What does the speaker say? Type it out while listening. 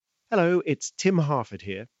Hello, it's Tim Harford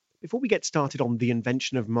here. Before we get started on the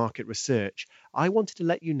invention of market research, I wanted to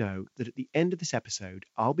let you know that at the end of this episode,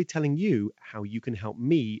 I'll be telling you how you can help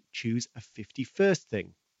me choose a 51st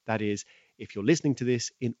thing. That is, if you're listening to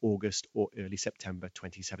this in August or early September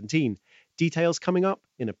 2017. Details coming up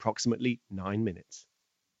in approximately 9 minutes.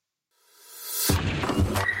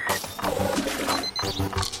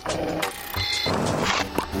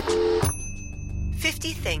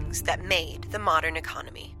 "50 Things That Made the Modern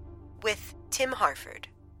Economy" with Tim Harford.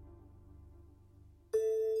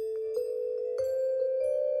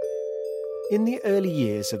 In the early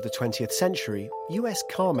years of the 20th century, US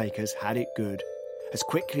car makers had it good. As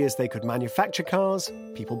quickly as they could manufacture cars,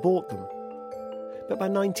 people bought them. But by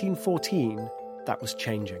 1914, that was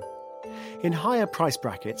changing. In higher price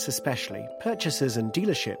brackets especially, purchasers and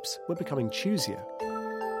dealerships were becoming choosier.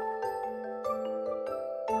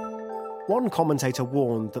 One commentator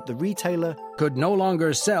warned that the retailer could no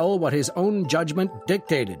longer sell what his own judgment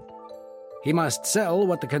dictated. He must sell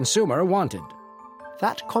what the consumer wanted.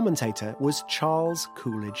 That commentator was Charles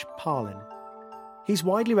Coolidge Parlin. He's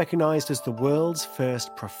widely recognised as the world's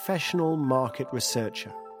first professional market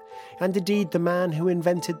researcher, and indeed the man who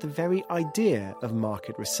invented the very idea of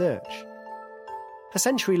market research. A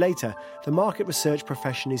century later, the market research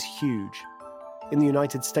profession is huge. In the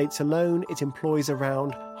United States alone, it employs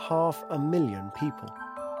around 500,000 people.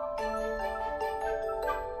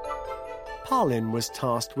 Parlin was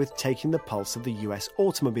tasked with taking the pulse of the US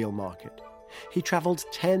automobile market. He travelled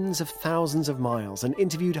tens of thousands of miles and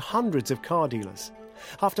interviewed hundreds of car dealers.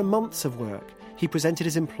 After months of work, he presented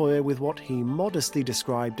his employer with what he modestly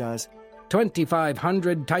described as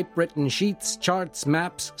 2,500 typewritten sheets, charts,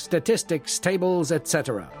 maps, statistics, tables,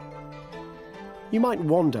 etc. You might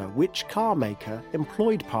wonder which car maker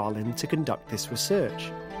employed Parlin to conduct this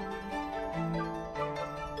research.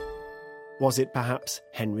 Was it perhaps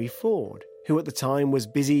Henry Ford, who at the time was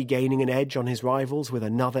busy gaining an edge on his rivals with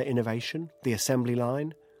another innovation, the assembly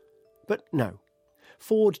line? But no,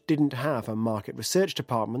 Ford didn't have a market research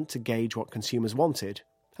department to gauge what consumers wanted.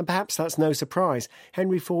 And perhaps that's no surprise.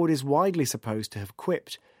 Henry Ford is widely supposed to have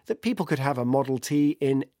quipped that people could have a Model T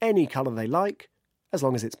in any colour they like, as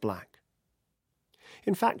long as it's black.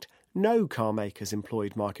 In fact, no car makers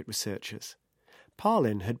employed market researchers.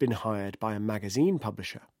 Parlin had been hired by a magazine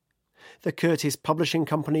publisher. The Curtis Publishing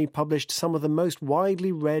Company published some of the most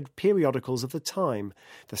widely read periodicals of the time: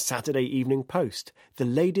 the Saturday Evening Post, the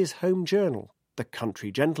Ladies' Home Journal, the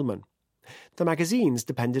Country Gentleman. The magazines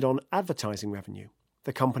depended on advertising revenue.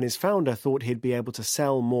 The company's founder thought he'd be able to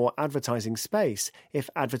sell more advertising space if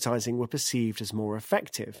advertising were perceived as more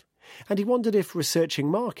effective, and he wondered if researching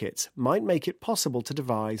markets might make it possible to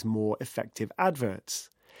devise more effective adverts.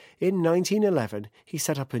 In 1911, he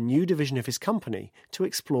set up a new division of his company to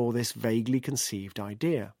explore this vaguely conceived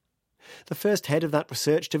idea. The first head of that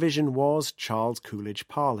research division was Charles Coolidge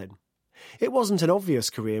Parlin. It wasn't an obvious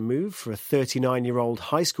career move for a 39-year-old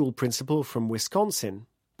high school principal from Wisconsin,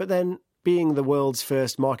 but then being the world's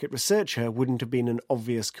first market researcher wouldn't have been an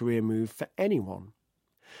obvious career move for anyone.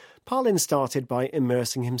 Parlin started by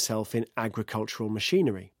immersing himself in agricultural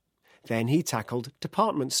machinery. Then he tackled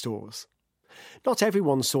department stores. Not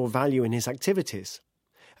everyone saw value in his activities.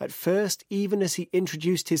 At first, even as he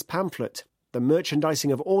introduced his pamphlet, The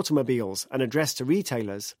Merchandising of Automobiles, and addressed to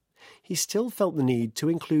retailers, he still felt the need to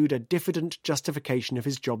include a diffident justification of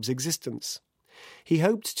his job's existence. He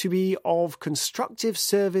hoped to be of constructive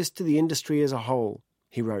service to the industry as a whole,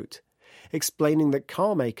 he wrote, explaining that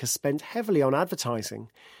car makers spent heavily on advertising,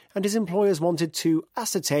 and his employers wanted to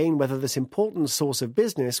ascertain whether this important source of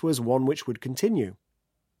business was one which would continue.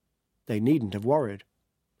 They needn't have worried.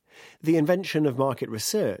 The invention of market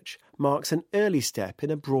research marks an early step in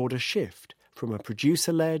a broader shift from a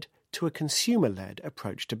producer-led to a consumer-led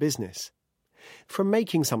approach to business. From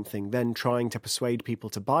making something, then trying to persuade people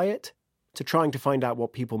to buy it, to trying to find out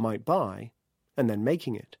what people might buy, and then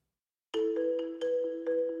making it.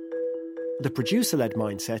 The producer-led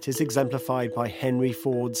mindset is exemplified by Henry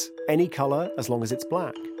Ford's any colour as long as it's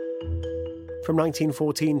black. From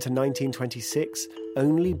 1914 to 1926,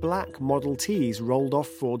 only black Model Ts rolled off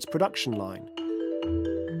Ford's production line.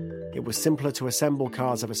 It was simpler to assemble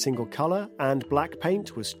cars of a single colour, and black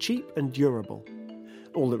paint was cheap and durable.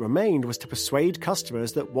 All that remained was to persuade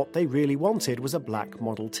customers that what they really wanted was a black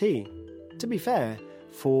Model T. To be fair,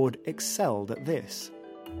 Ford excelled at this.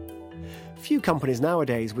 Few companies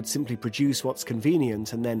nowadays would simply produce what's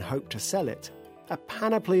convenient and then hope to sell it. A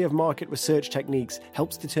panoply of market research techniques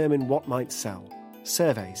helps determine what might sell.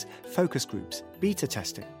 Surveys, focus groups, beta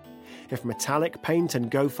testing. If metallic paint and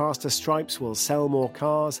go-faster stripes will sell more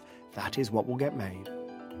cars, that is what will get made.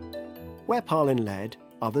 Where Parlin led,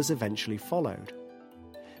 others eventually followed.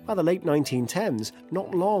 By the late 1910s,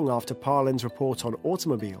 not long after Parlin's report on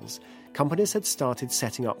automobiles, companies had started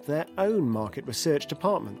setting up their own market research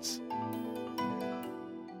departments.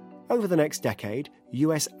 Over the next decade,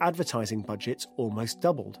 US advertising budgets almost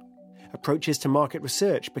doubled. Approaches to market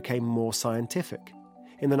research became more scientific.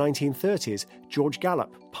 In the 1930s, George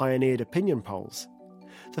Gallup pioneered opinion polls.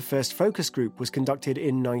 The first focus group was conducted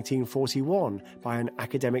in 1941 by an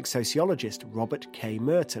academic sociologist, Robert K.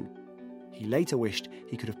 Merton. He later wished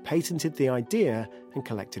he could have patented the idea and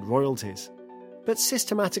collected royalties. But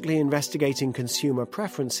systematically investigating consumer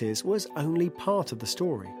preferences was only part of the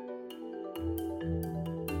story.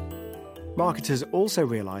 Marketers also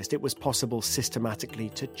realised it was possible systematically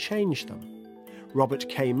to change them. Robert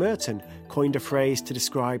K. Merton coined a phrase to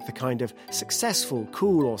describe the kind of successful,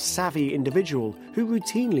 cool or savvy individual who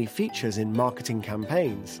routinely features in marketing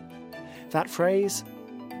campaigns. That phrase?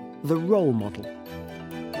 The role model.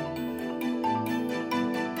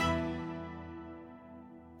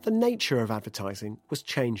 The nature of advertising was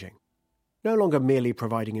changing. No longer merely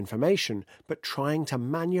providing information, but trying to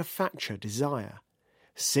manufacture desire.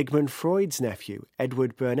 Sigmund Freud's nephew,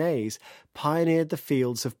 Edward Bernays, pioneered the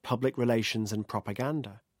fields of public relations and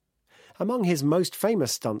propaganda. Among his most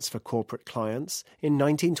famous stunts for corporate clients, in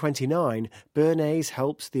 1929, Bernays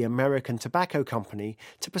helped the American Tobacco Company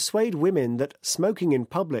to persuade women that smoking in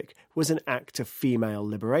public was an act of female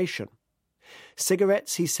liberation.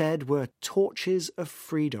 Cigarettes, he said, were torches of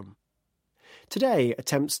freedom. Today,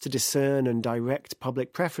 attempts to discern and direct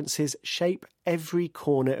public preferences shape every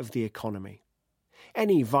corner of the economy.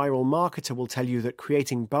 Any viral marketer will tell you that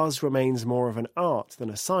creating buzz remains more of an art than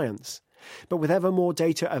a science. But with ever more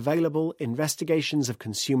data available, investigations of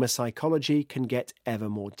consumer psychology can get ever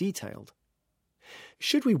more detailed.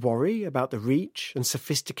 Should we worry about the reach and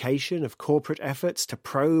sophistication of corporate efforts to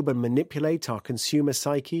probe and manipulate our consumer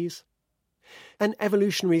psyches? An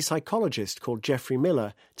evolutionary psychologist called Geoffrey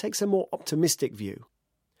Miller takes a more optimistic view.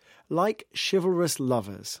 Like chivalrous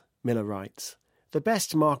lovers, Miller writes, the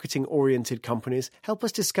best marketing-oriented companies help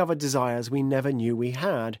us discover desires we never knew we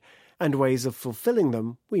had, and ways of fulfilling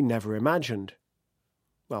them we never imagined.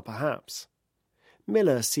 Well, perhaps.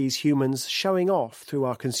 Miller sees humans showing off through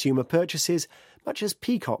our consumer purchases, much as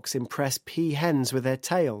peacocks impress peahens with their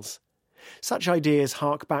tails. Such ideas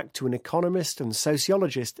hark back to an economist and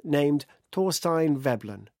sociologist named Thorstein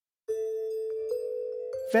Veblen.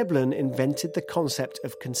 Veblen invented the concept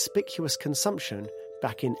of conspicuous consumption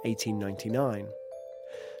back in 1899.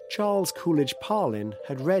 Charles Coolidge Parlin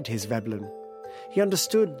had read his Veblen. He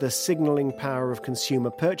understood the signalling power of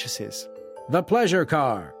consumer purchases. The pleasure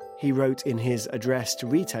car, he wrote in his address to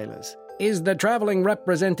retailers, is the traveling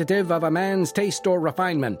representative of a man's taste or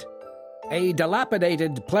refinement. A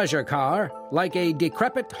dilapidated pleasure car, like a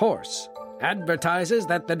decrepit horse, advertises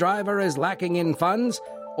that the driver is lacking in funds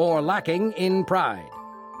or lacking in pride.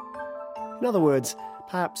 In other words,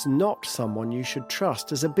 perhaps not someone you should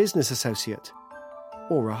trust as a business associate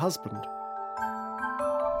or a husband.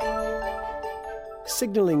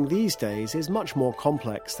 Signalling these days is much more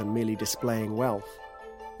complex than merely displaying wealth.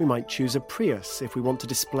 We might choose a Prius if we want to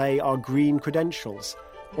display our green credentials,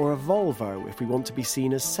 or a Volvo if we want to be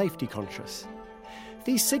seen as safety conscious.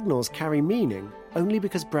 These signals carry meaning only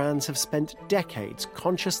because brands have spent decades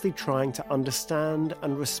consciously trying to understand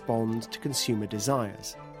and respond to consumer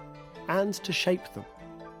desires, and to shape them.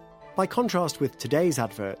 By contrast with today's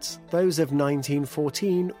adverts, those of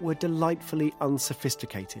 1914 were delightfully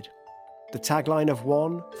unsophisticated. The tagline of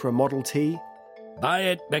one for a Model T, "Buy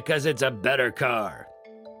it because it's a better car."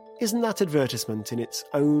 Isn't that advertisement in its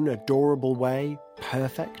own adorable way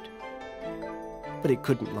perfect? But it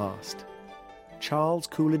couldn't last. Charles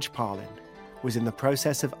Coolidge Parlin was in the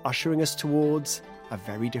process of ushering us towards a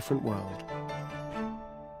very different world.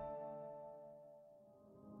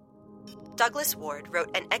 Douglas Ward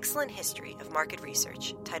wrote an excellent history of market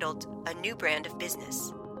research titled A New Brand of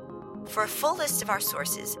Business. For a full list of our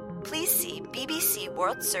sources, please see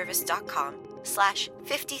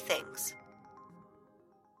bbcworldservice.com/50things.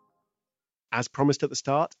 As promised at the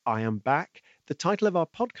start, I am back. The title of our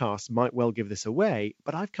podcast might well give this away,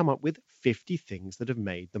 but I've come up with 50 things that have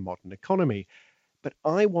made the modern economy. But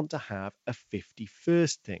I want to have a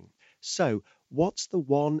 51st thing. So, what's the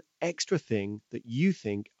one extra thing that you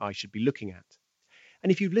think I should be looking at?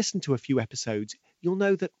 And if you've listened to a few episodes, you'll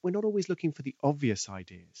know that we're not always looking for the obvious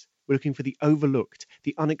ideas. We're looking for the overlooked,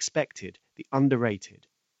 the unexpected, the underrated.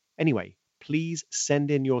 Anyway, please send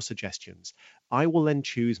in your suggestions. I will then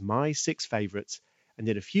choose my 6 favourites, and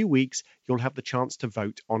in a few weeks, you'll have the chance to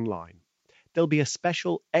vote online. There'll be a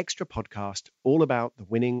special extra podcast all about the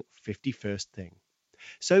winning 51st thing.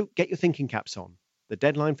 So get your thinking caps on. The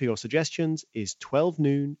deadline for your suggestions is 12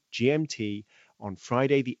 noon GMT on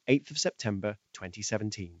Friday, the 8th of September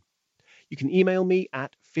 2017. You can email me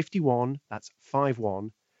at 51, that's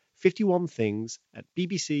 51,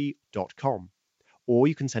 51things@bbc.com. Or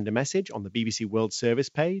you can send a message on the BBC World Service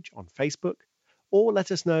page on Facebook, or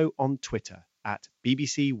let us know on Twitter at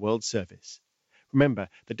BBC World Service. Remember,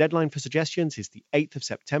 the deadline for suggestions is the 8th of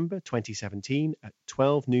September 2017 at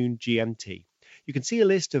 12 noon GMT. You can see a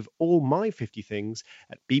list of all my 50 things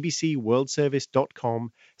at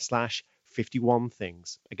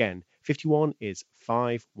bbcworldservice.com/51things. Again, 51 is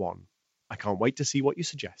 51. I can't wait to see what you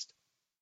suggest.